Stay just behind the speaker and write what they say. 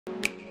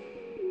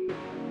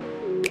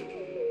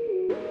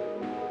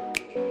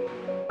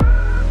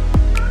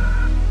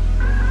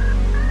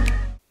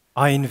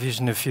I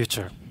envision a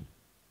future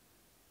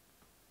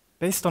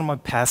based on my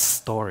past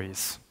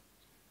stories,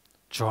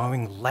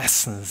 drawing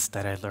lessons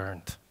that I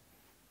learned,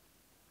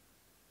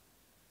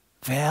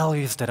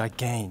 values that I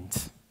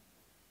gained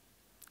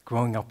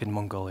growing up in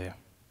Mongolia.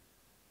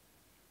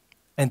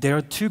 And there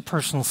are two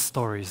personal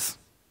stories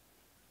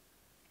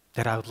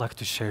that I would like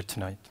to share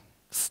tonight.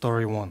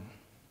 Story one.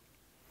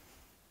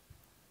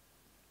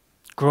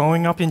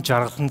 Growing up in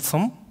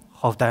Jarlansum,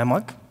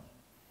 Hovdamak,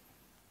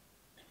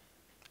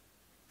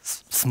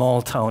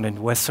 small town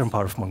in western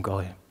part of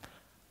Mongolia,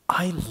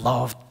 I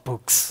loved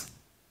books.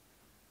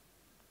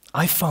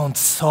 I found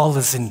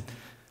solace in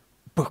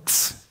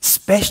books,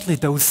 especially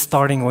those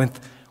starting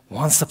with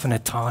Once Upon a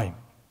Time.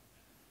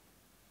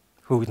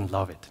 Who wouldn't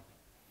love it?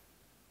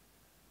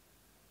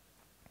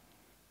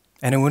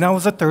 And when I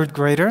was a third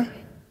grader,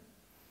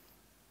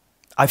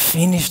 I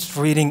finished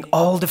reading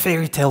all the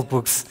fairy tale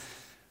books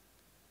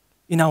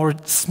in our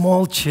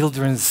small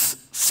children's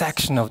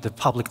section of the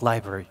public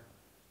library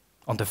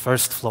on the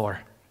first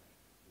floor.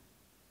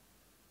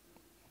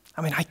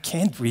 I mean, I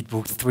can't read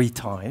books 3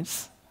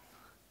 times.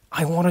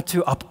 I wanted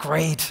to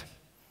upgrade.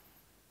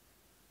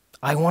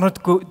 I wanted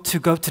to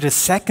go to the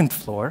second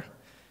floor,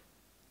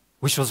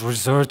 which was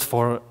reserved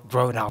for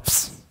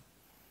grown-ups.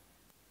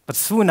 But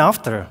soon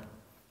after,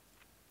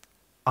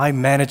 I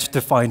managed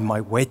to find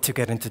my way to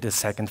get into the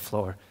second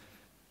floor,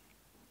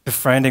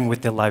 befriending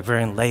with the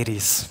librarian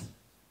ladies,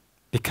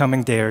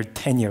 becoming their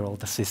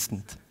 10-year-old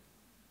assistant.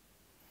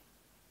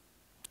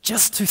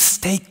 Just to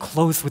stay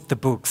close with the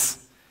books,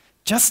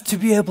 just to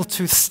be able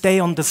to stay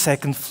on the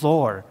second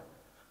floor.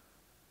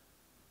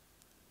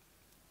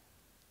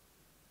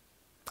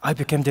 I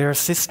became their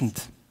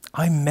assistant.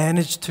 I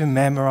managed to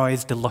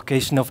memorize the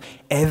location of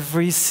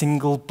every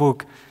single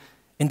book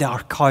in the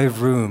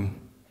archive room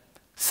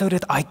so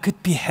that I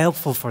could be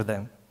helpful for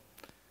them,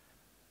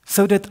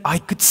 so that I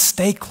could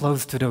stay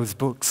close to those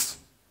books.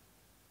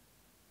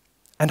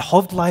 And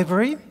Hovd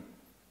Library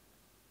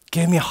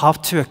gave me how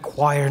to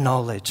acquire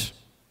knowledge.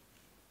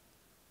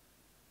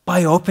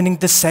 By opening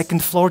the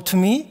second floor to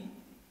me,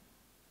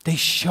 they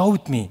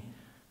showed me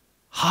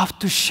how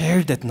to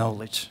share that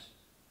knowledge.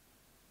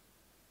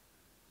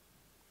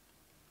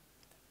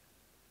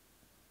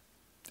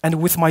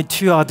 And with my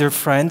 2 other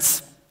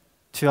friends,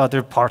 2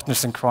 other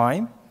partners in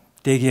crime,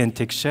 Degi and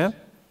Tikshe,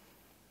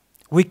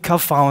 we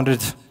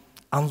co-founded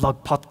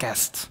Unlock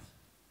Podcast,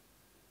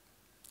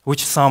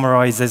 which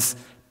summarizes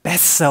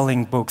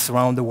best-selling books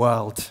around the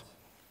world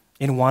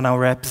in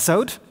 1-hour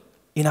episode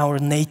in our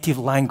native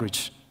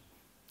language,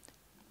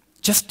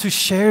 just to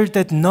share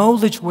that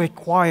knowledge we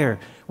acquire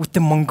with the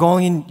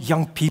Mongolian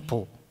young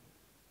people.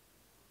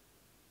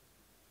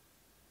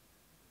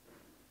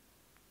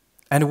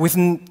 And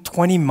within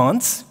 20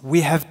 months,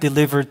 we have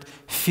delivered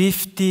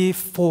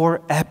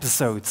 54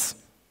 episodes.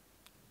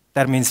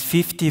 That means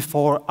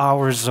 54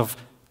 hours of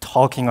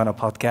talking on a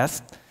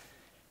podcast,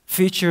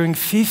 featuring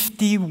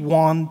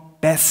 51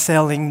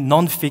 best-selling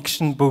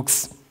non-fiction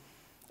books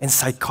in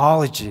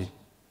psychology,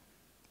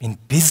 in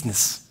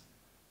business,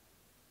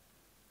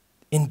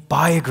 in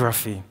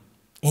biography,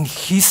 in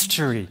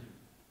history,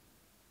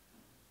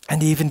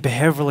 and even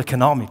behavioral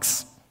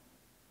economics.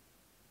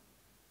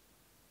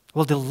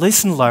 Well, the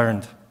lesson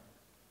learned,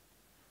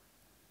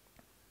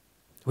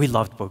 we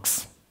loved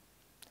books.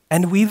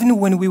 And even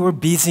when we were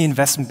busy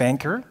investment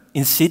banker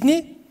in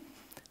Sydney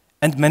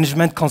and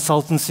management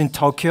consultants in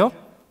Tokyo,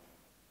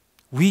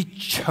 we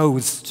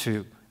chose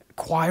to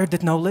acquire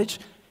that knowledge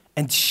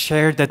and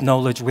share that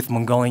knowledge with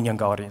Mongolian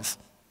young audience,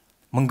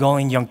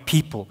 Mongolian young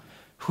people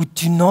who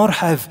do not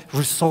have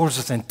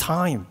resources and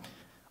time.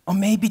 Or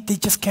maybe they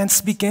just can't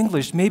speak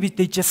English. Maybe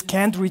they just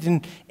can't read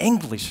in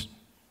English.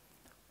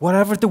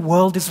 Whatever the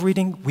world is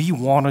reading, we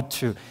wanted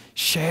to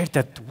share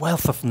that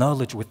wealth of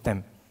knowledge with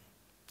them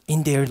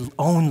in their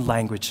own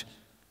language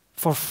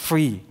for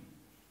free.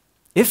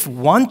 If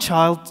one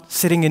child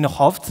sitting in a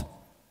Hovd,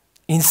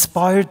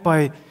 inspired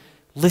by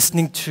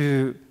listening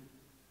to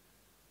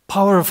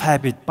Power of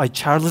Habit by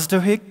Charles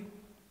Duhigg,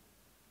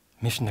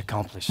 mission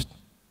accomplished.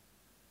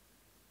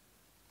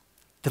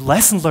 The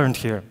lesson learned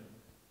here,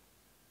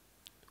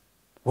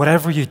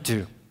 whatever you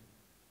do,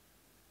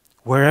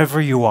 wherever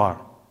you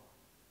are,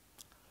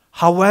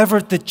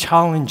 however the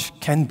challenge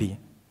can be,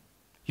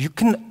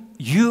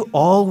 you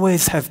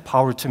always have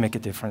power to make a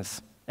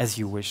difference as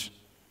you wish.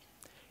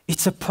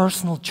 It's a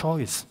personal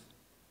choice.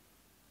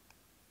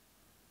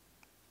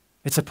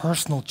 It's a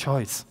personal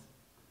choice.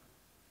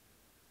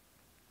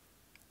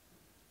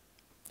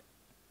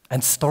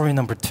 And story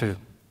number 2,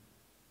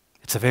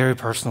 it's a very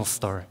personal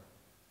story.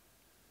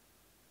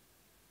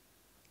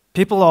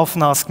 People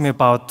often ask me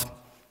about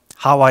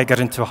how I got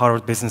into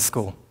Harvard Business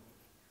School.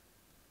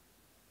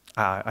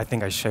 I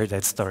think I shared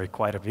that story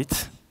quite a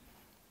bit.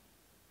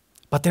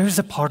 But there is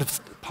a part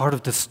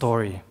of the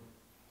story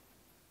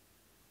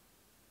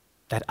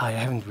that I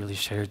haven't really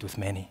shared with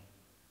many.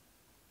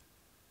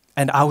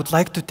 And I would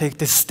like to take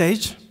this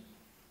stage,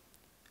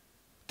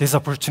 this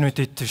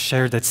opportunity to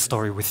share that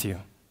story with you,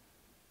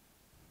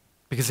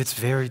 because it's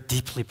a very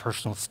deeply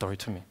personal story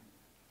to me.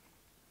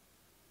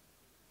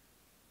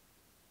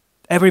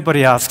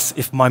 Everybody asks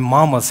if my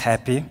mom was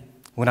happy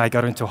when I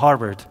got into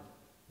Harvard.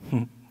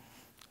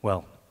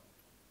 Well,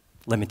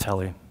 let me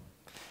tell you.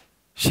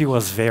 She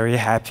was very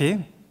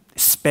happy,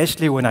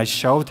 especially when I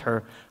showed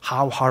her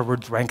how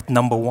Harvard ranked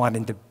 #1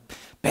 in the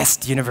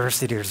best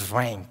universities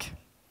rank.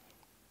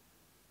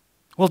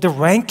 Well, the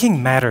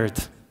ranking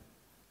mattered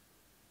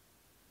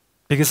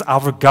because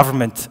our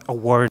government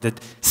awarded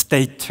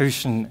state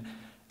tuition,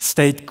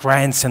 state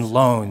grants and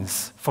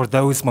loans for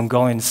those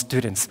Mongolian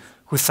students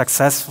who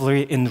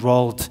successfully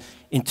enrolled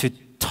into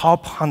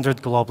top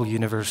 100 global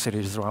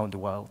universities around the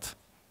world.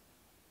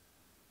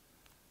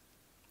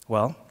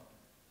 Well,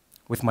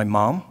 with my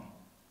mom,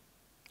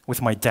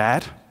 with my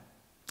dad,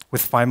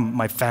 with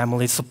my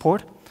family's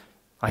support,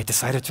 I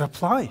decided to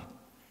apply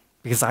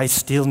because I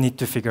still need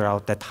to figure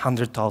out that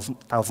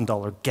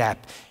 $100,000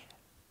 gap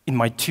in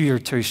my 2-year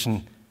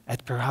tuition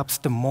at perhaps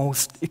the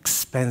most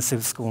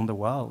expensive school in the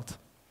world.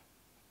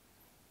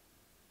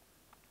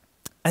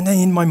 And then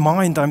in my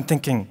mind, I'm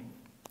thinking,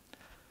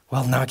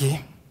 well,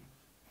 Nagi,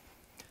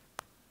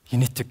 you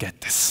need to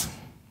get this.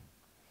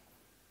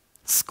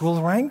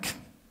 School rank,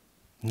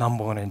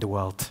 #1 in the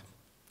world.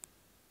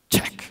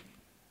 Check.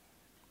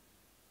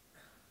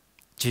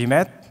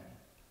 GMAT,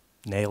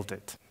 nailed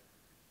it.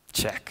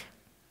 Check.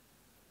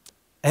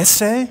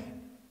 Essay,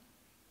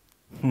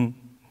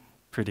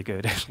 pretty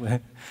good actually.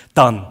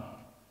 Done.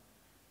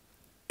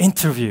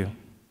 Interview,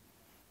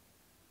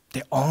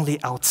 the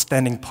only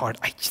outstanding part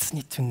I just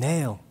need to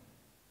nail.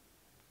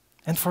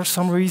 And for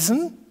some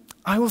reason,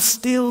 I was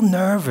still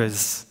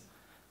nervous.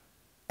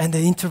 And the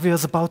interview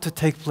was about to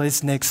take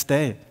place next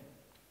day.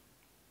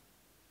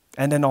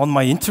 And then on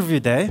my interview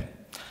day,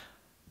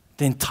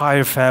 the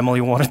entire family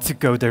wanted to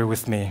go there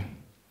with me.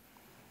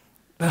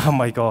 Oh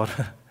my God,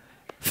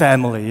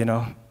 family, you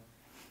know.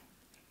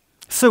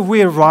 So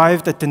we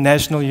arrived at the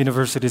National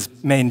University's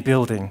main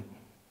building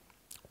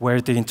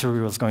where the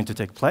interview was going to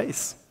take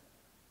place.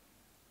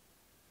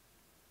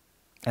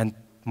 And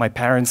my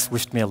parents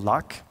wished me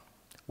luck,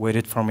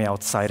 waited for me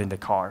outside in the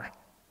car.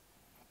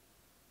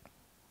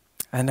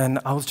 And then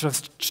I was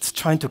just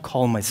trying to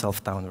calm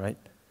myself down, right?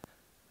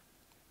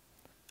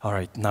 All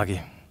right,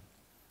 Nagi,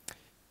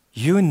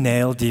 you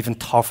nailed even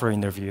tougher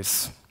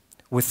interviews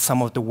with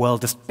some of the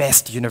world's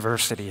best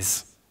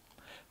universities.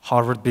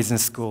 Harvard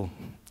Business School,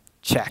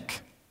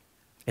 check,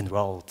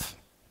 enrolled.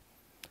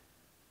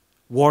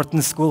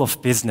 Wharton School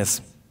of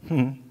Business,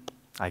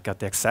 I got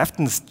the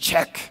acceptance,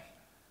 check.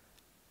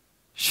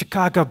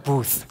 Chicago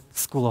Booth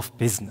School of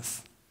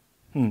Business,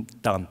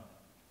 done.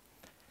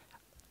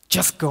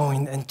 Just go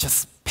in and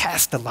just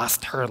pass the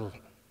last hurdle.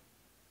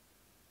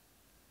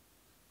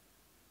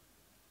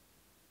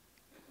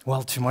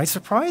 Well, to my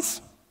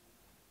surprise,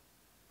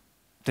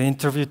 the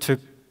interview took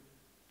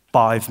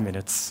 5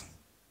 minutes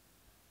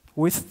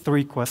with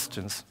 3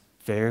 questions,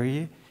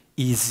 very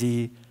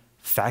easy,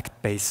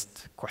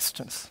 fact-based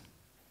questions.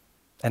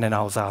 And then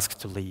I was asked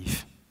to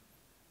leave.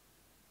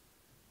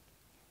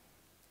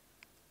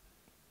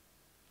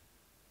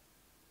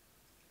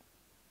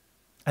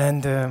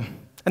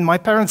 And my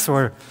parents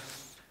were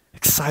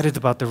excited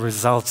about the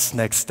results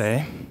next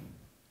day,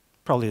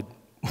 probably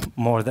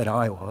more than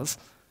I was.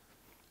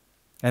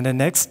 And the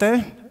next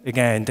day,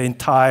 again, the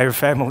entire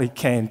family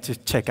came to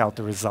check out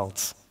the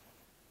results.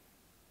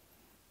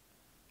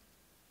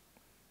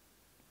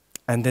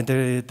 And then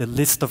the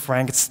list of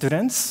ranked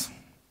students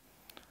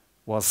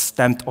was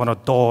stamped on a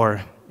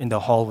door in the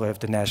hallway of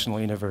the National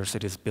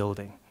University's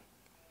building.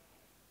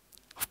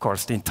 Of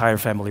course, the entire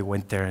family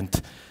went there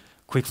and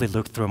quickly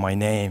looked through my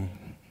name.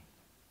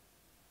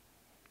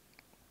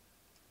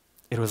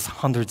 It was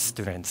 100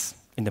 students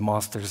in the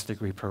master's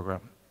degree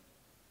program.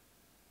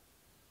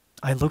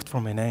 I looked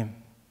for my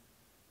name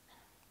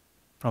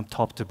from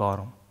top to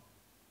bottom.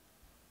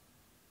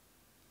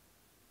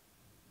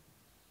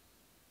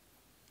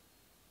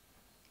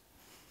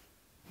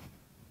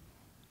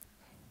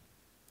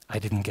 I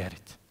didn't get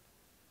it.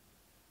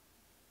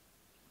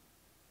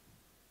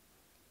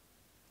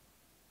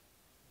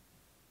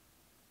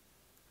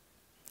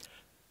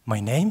 My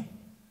name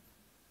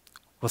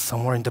was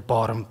somewhere in the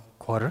bottom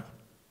quarter.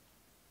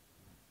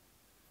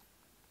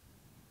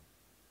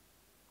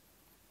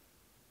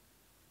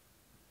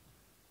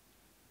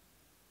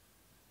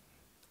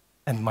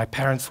 And my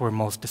parents were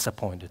most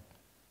disappointed.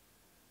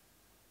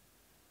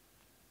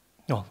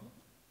 Well,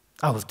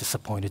 I was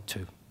disappointed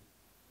too.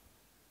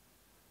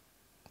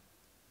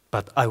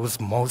 But I was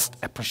most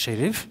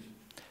appreciative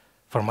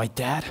for my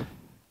dad,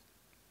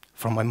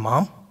 for my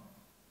mom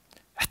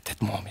at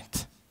that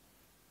moment.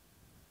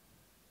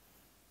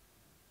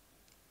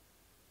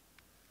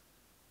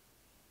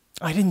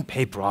 I didn't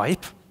pay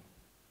bribe,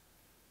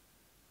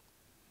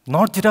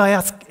 nor did I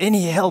ask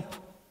any help.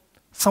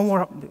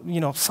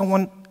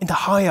 Someone in the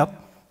high up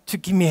to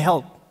give me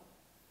help.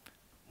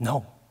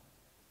 No.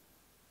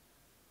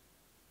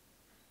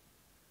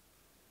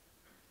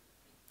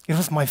 It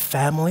was my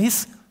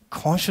family's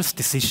conscious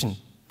decision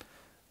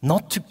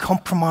not to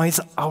compromise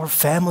our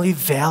family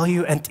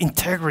value and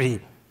integrity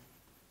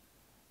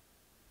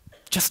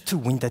just to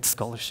win that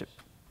scholarship.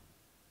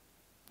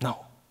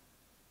 No.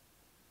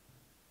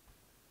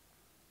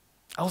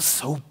 I was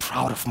so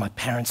proud of my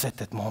parents at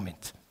that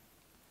moment,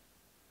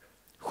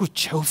 who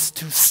chose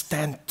to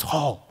stand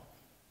tall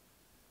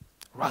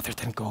rather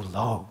than go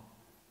low.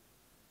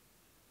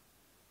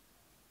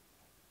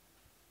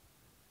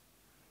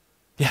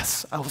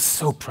 Yes, I was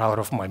so proud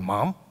of my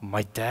mom,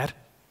 my dad,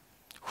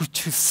 who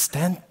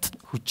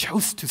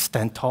chose to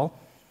stand tall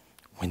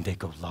when they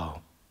go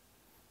low.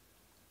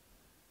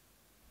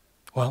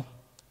 Well,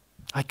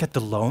 I got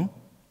the loan,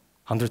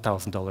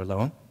 $100,000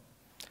 loan,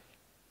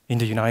 in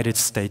the United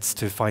States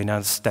to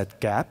finance that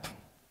gap,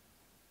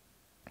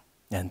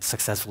 and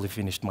successfully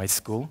finished my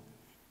school,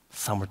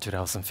 summer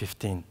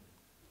 2015.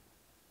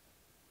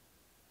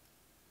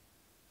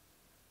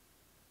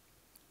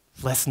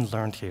 Lesson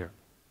learned here.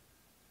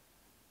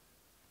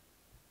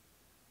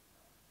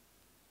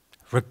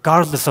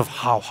 Regardless of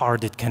how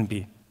hard it can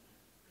be,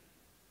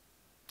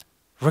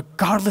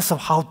 regardless of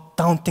how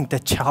daunting the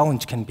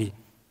challenge can be,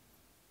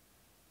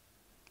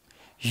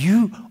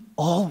 you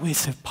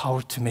always have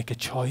power to make a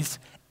choice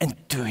and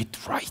do it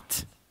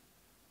right.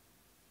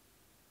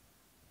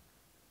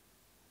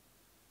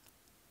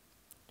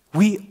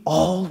 We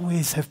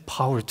always have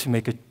power to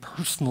make a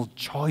personal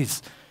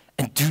choice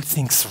and do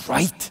things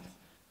right.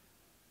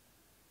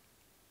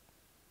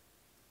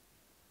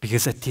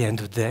 Because at the end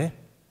of the day,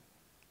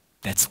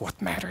 that's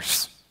what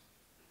matters.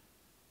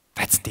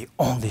 That's the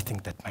only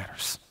thing that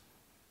matters.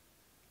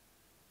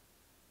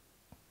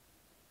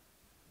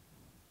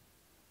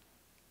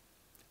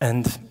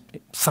 And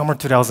summer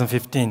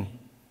 2015,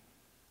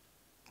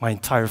 my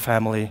entire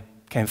family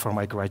came for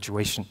my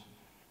graduation.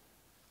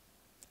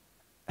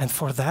 And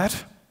for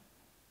that,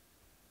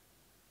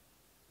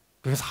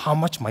 because how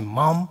much my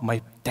mom,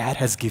 my dad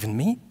has given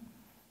me,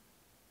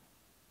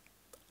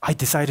 I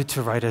decided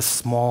to write a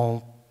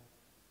small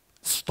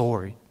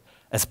story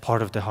as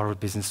part of the Harvard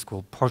Business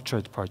School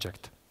portrait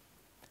project.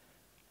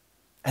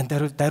 And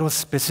that was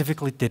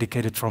specifically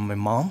dedicated from my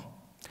mom.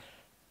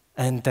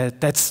 And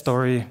that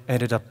story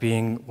ended up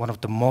being one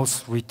of the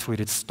most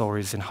retweeted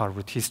stories in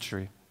Harvard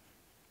history.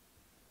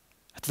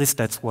 At least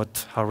that's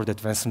what Harvard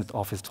Advancement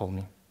Office told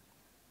me.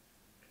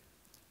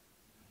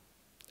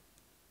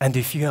 And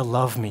if you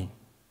love me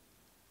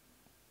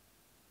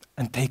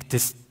and take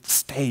this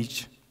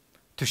stage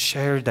to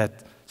share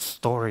that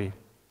story,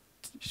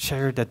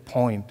 share that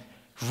poem,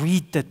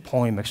 read that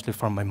poem actually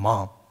from my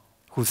mom,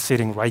 who's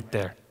sitting right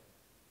there.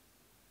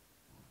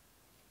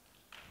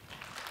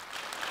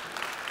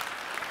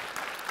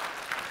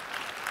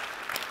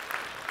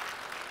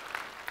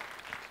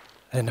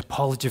 An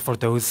apology for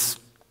those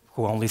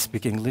who only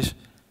speak English,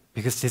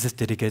 because this is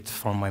dedicated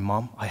from my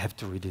mom. I have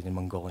to read it in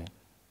Mongolian.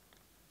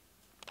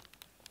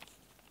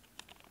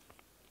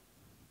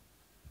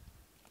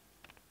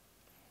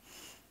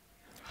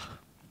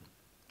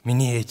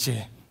 Миний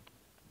ээжээ.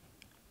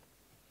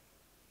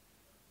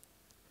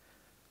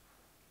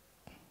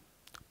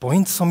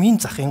 Буянд сумын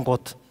захын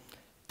гууд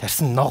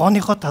тарьсан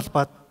ногооныхоо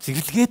талбайд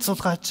зэрлэгээ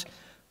зулгааж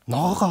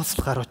ногоогоо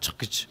ослохоор очих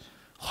гэж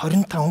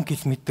 25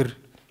 км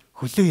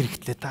хөлөө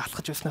эргэтлээ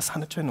алхаж байснаа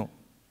санаж байна уу?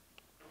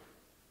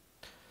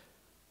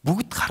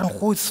 Бүгд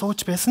харанхуй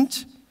сууж байсан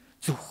ч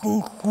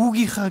зөвхөн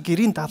хүүгийнхаа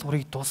гэрийн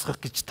даалгаврыг дуусгах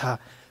гэж та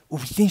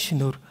өвлийн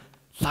шинөөр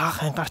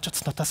лаахан гарч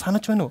утснаа та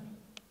санаж байна уу?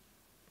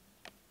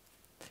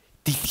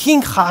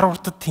 Дэлхийн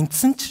хаарвартад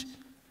тэнцсэн ч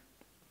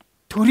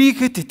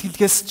төрийгөө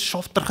тэтгэлгээс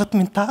шувтрахад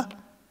минь та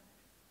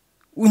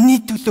үнний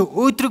төлөө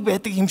өөдрөг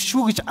байдаг юм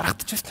шүү гэж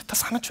аргадж байснаа та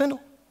санаж байна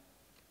уу?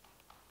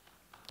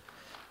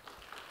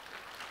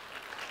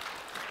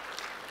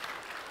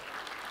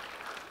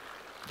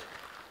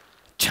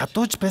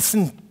 Чадууж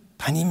байсан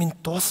таны минь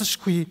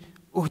дуусашгүй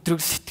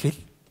өөдрөг сэтгэл,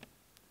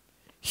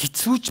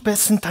 хэцүүж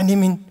байсан таны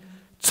минь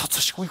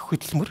цоцошгүй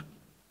хөдөлмөр,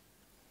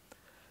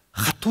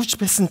 хатууж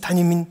байсан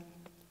таны минь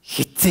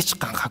хитцээж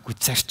ганхаагүй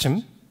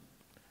зарчим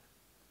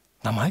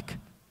намайг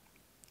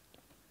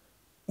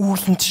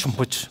үүлэнд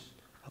шумбаж,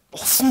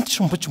 усанд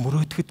шумбаж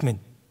мөрөөдөхөд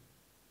минь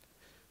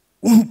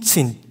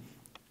үнцэн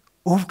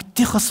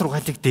өвгдийнхөө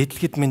сургаалыг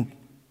дээдлэхэд минь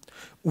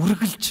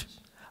үргэлж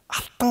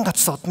алтан гац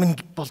сод минь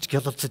болж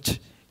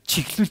гялалцаж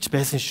чиглүүлж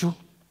байсан шүү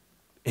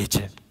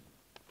ээжээ.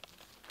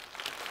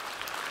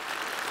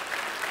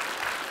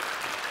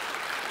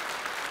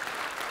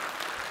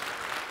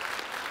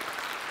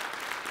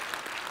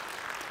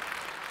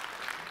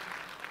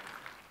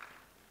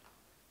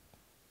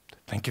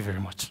 Thank you very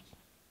much.